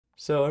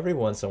So every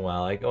once in a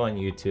while I go on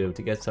YouTube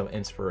to get some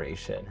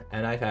inspiration,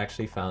 and I've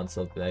actually found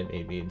something that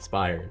made me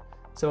inspired.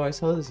 So I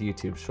saw this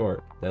YouTube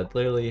short that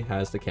literally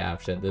has the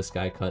caption, "This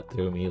guy cut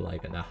through me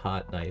like a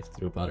hot knife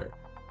through butter."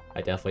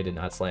 I definitely did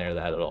not slander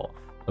that at all.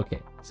 Okay,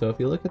 so if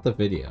you look at the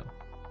video,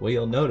 what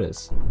you'll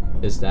notice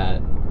is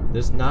that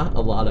there's not a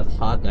lot of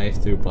hot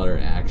knife through butter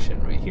action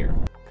right here,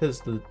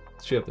 because the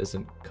ship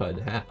isn't cut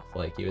in half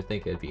like you would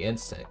think it'd be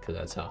instant, because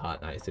that's how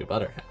hot knife through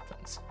butter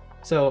happens.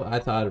 So I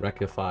thought I'd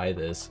rectify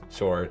this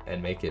short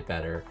and make it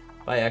better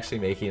by actually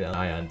making an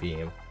ion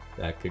beam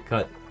that could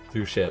cut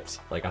through ships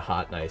like a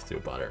hot knife through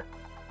butter.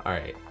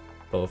 Alright,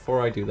 but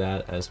before I do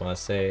that, I just want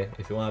to say,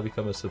 if you want to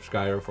become a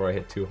subscriber before I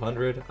hit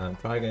 200, I'm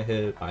probably going to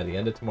hit it by the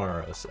end of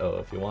tomorrow, so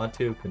if you want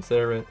to,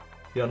 consider it.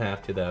 You don't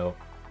have to though.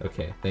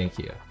 Okay, thank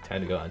you.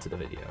 Time to go on to the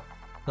video.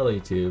 Hello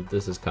YouTube,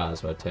 this is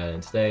Cosmoteer,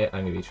 and today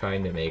I'm going to be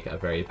trying to make a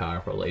very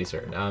powerful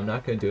laser. Now I'm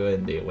not going to do it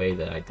in the way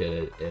that I did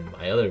it in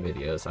my other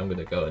videos. I'm going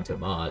to go into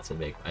mods and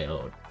make my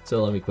own.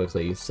 So let me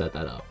quickly set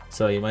that up.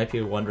 So you might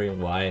be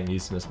wondering why I'm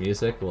using this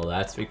music. Well,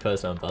 that's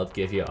because I'm about to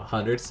give you a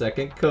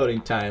 100-second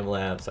coding time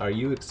lapse. Are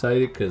you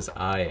excited? Because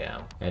I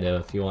am. And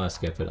if you want to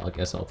skip it, I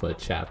guess I'll put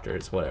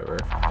chapters, whatever.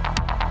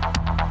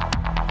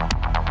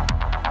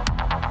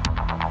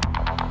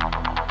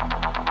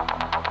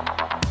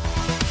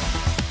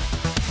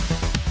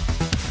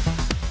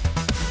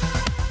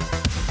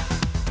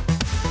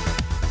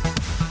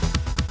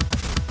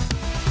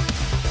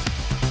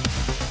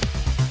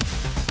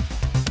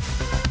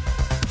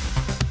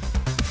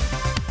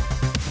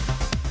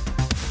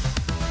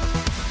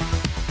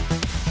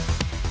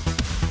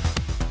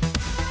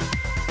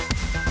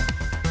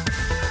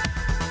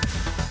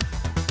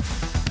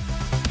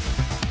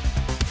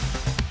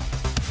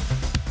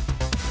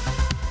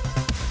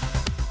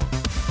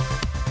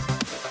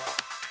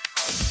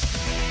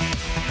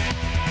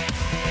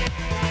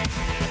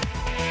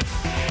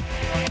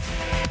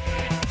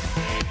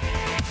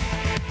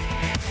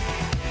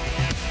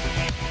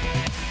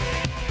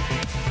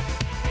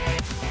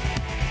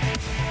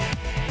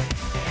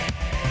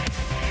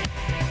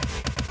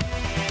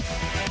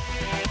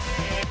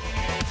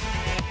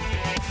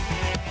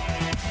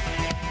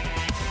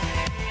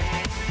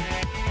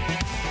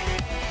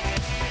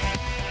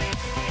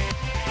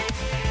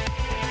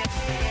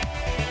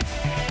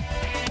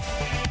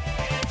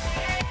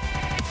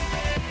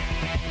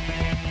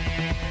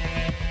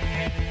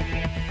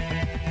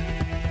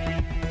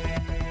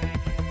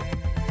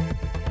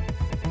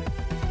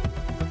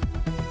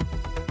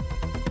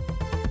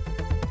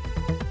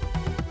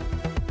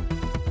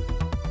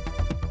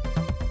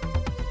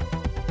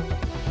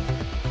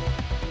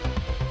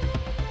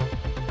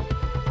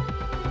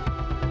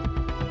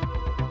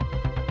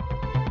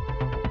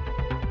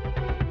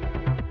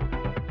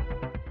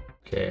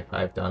 Okay, if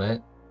I've done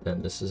it,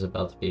 then this is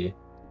about to be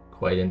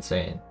quite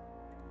insane.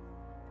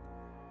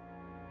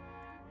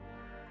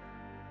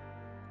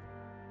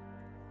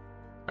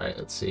 Alright,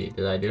 let's see.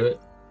 Did I do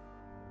it?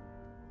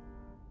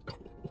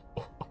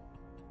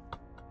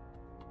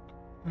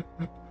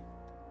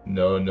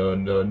 No, no,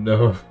 no,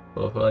 no.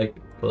 Well, if I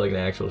put like an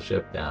actual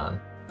ship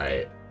down.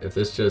 Alright, if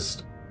this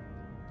just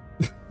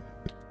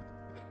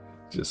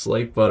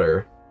like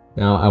butter.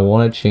 Now I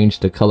want to change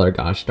the color,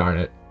 gosh darn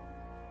it.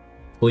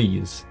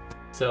 Please.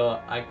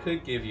 So I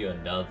could give you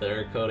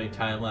another coding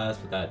time lapse,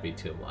 but that'd be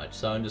too much.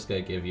 So I'm just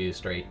gonna give you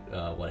straight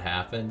what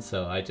happened.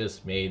 So I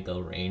just made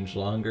the range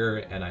longer,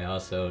 and I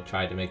also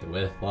tried to make the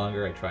width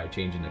longer. I tried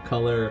changing the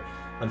color.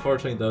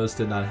 Unfortunately, those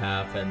did not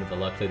happen, but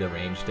luckily the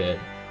range did.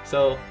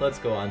 So let's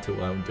go on to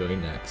what I'm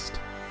doing next.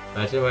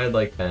 Imagine if I had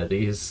like 10 of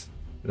these,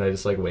 and I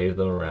just like wave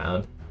them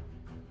around.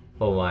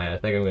 Oh my, I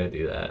think I'm gonna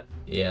do that.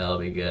 Yeah, that'll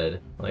be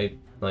good.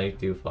 Like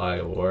do fog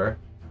of war.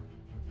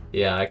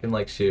 Yeah, I can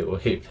like shoot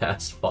way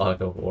past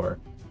fog of war.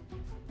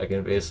 I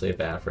can basically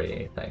evaporate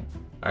anything.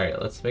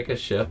 Alright, let's make a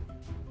ship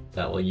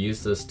that will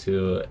use this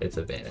to its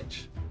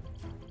advantage.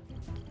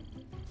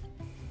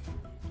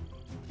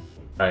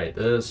 Alright,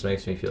 this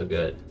makes me feel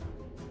good.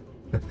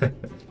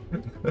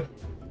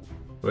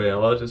 Wait,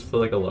 I'll just put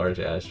like a large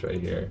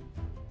asteroid here.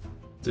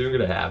 What's even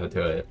gonna happen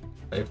to it?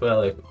 I put at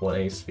like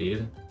 180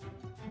 speed.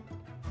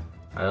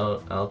 I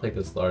don't think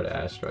this large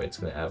asteroid's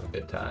gonna have a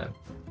good time.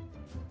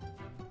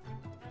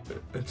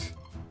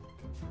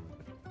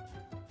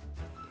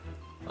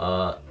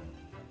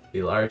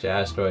 The large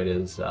asteroid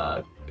is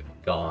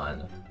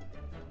gone.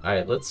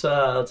 Alright, let's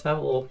have a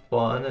little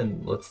fun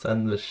and let's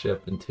send the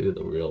ship into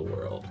the real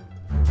world.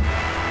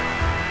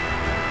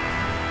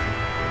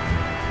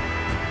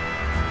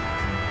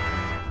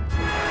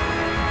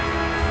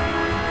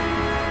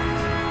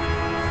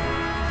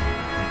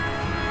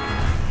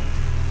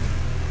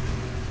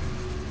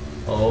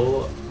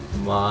 Oh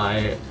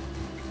my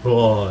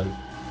god.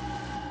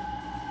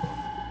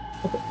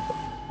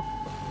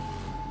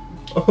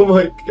 Oh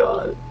my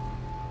god.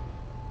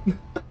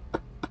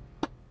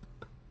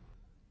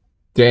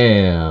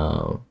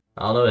 Damn.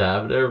 I don't know what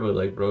happened there, but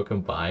like bro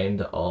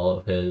combined all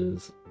of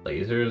his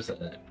lasers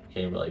and it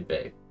became really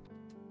big.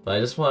 But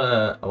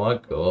I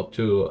want to go up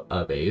to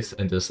a base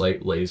and just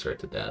like laser it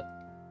to death.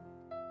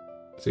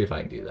 See if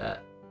I can do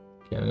that.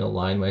 Okay, I'm gonna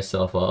line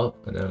myself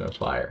up and then I'm gonna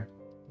fire.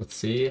 Let's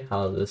see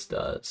how this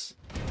does.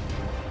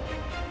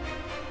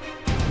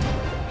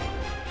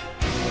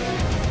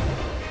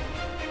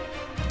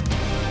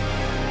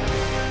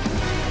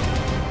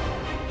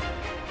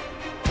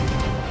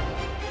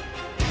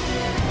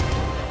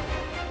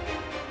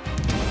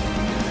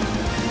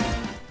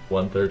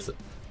 One-third.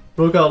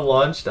 Bro got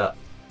launched up.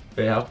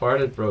 Wait, how far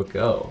did bro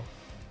go?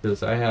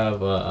 Because I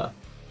have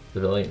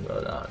civilian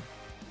mode on.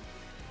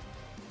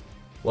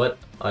 What?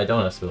 I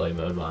don't have civilian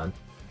mode on.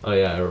 Oh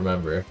yeah, I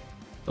remember.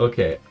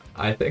 Okay,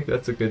 I think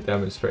that's a good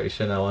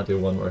demonstration. I want to do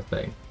one more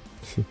thing.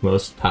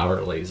 Most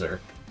power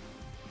laser.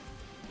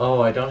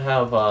 Oh, I don't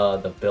have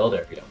the build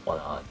area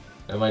one on.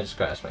 I might just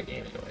crash my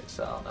game anyway,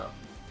 so I don't know.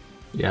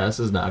 Yeah, this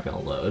is not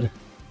gonna load.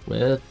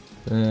 Width,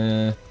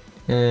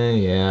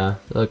 yeah,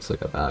 looks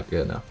like about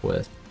good enough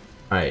width.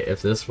 Alright,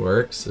 if this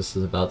works, this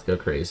is about to go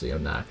crazy,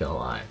 I'm not gonna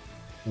lie.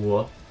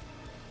 What?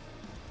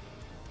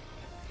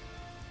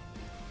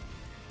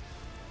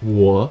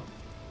 What?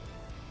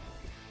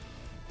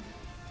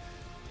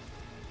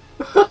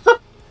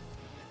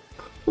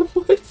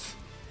 What?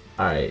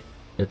 Alright,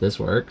 if this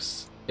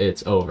works,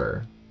 it's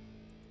over.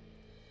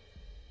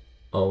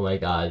 Oh my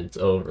god, it's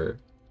over.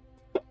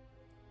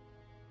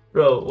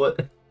 Bro,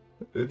 what?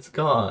 It's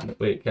gone.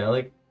 Wait, can I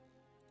like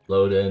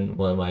load in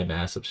one of my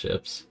massive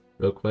ships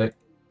real quick?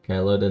 Can I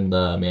load in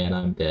the Man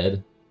I'm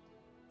Dead?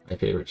 My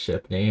favorite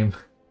ship name.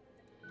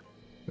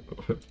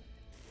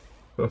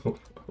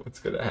 What's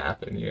gonna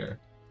happen here?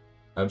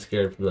 I'm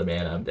scared for the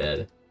Man I'm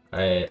Dead.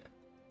 Alright.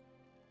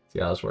 See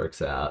how this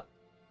works out.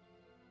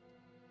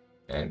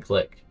 And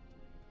click.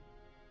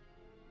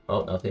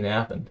 Oh, nothing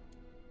happened.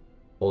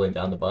 Holding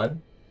down the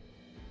button.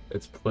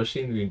 It's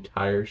pushing the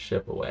entire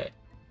ship away.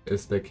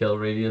 Is the kill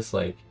radius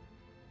like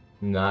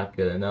not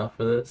good enough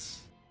for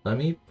this? Let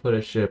me put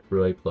a ship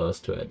really close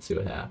to it and see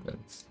what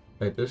happens.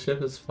 Like, this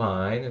ship is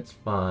fine, it's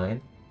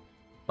fine.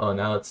 Oh,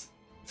 now it's...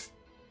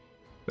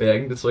 Wait, I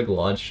can just like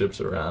launch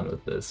ships around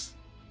with this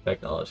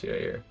technology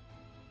right here.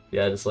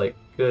 Yeah, just like,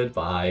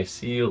 goodbye,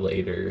 see you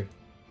later.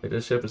 Like,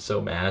 this ship is so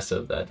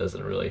massive that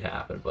doesn't really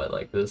happen, but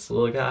like this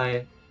little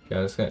guy, okay,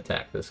 I'm just gonna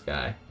attack this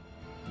guy.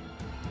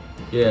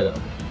 Get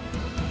him.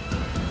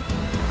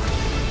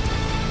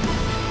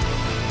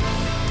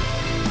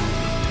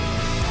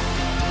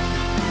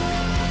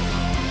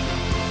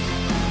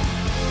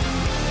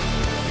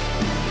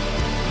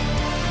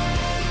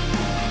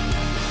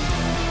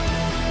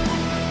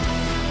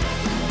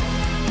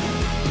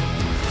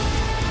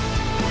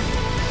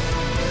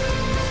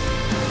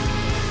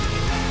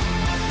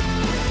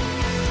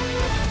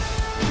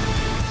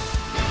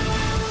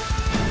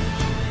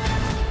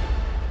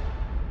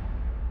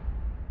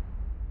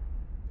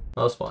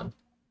 That was fun.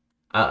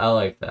 I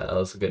like that. That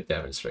was a good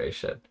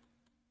demonstration.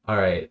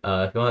 Alright,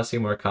 if you want to see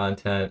more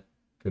content,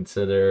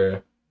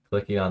 consider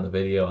clicking on the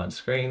video on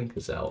screen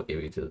because that will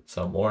give you to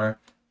some more.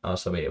 I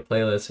also made a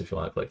playlist if you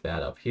want to click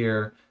that up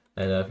here.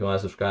 And if you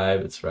want to subscribe,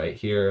 it's right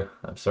here.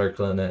 I'm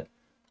circling it.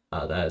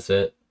 That is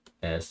it.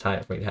 And it's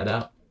time for me to head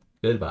out.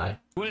 Goodbye.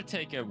 It will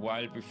take a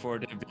while before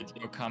the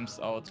video comes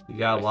out. You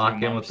gotta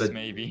lock in with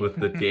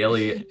the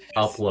daily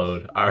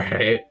upload. All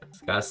right,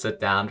 just gotta sit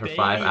down for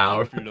 5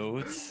 hours.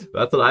 Uploads.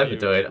 That's what I've been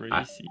doing.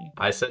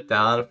 I sit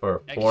down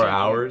for 4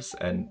 hours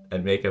and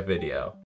make a video.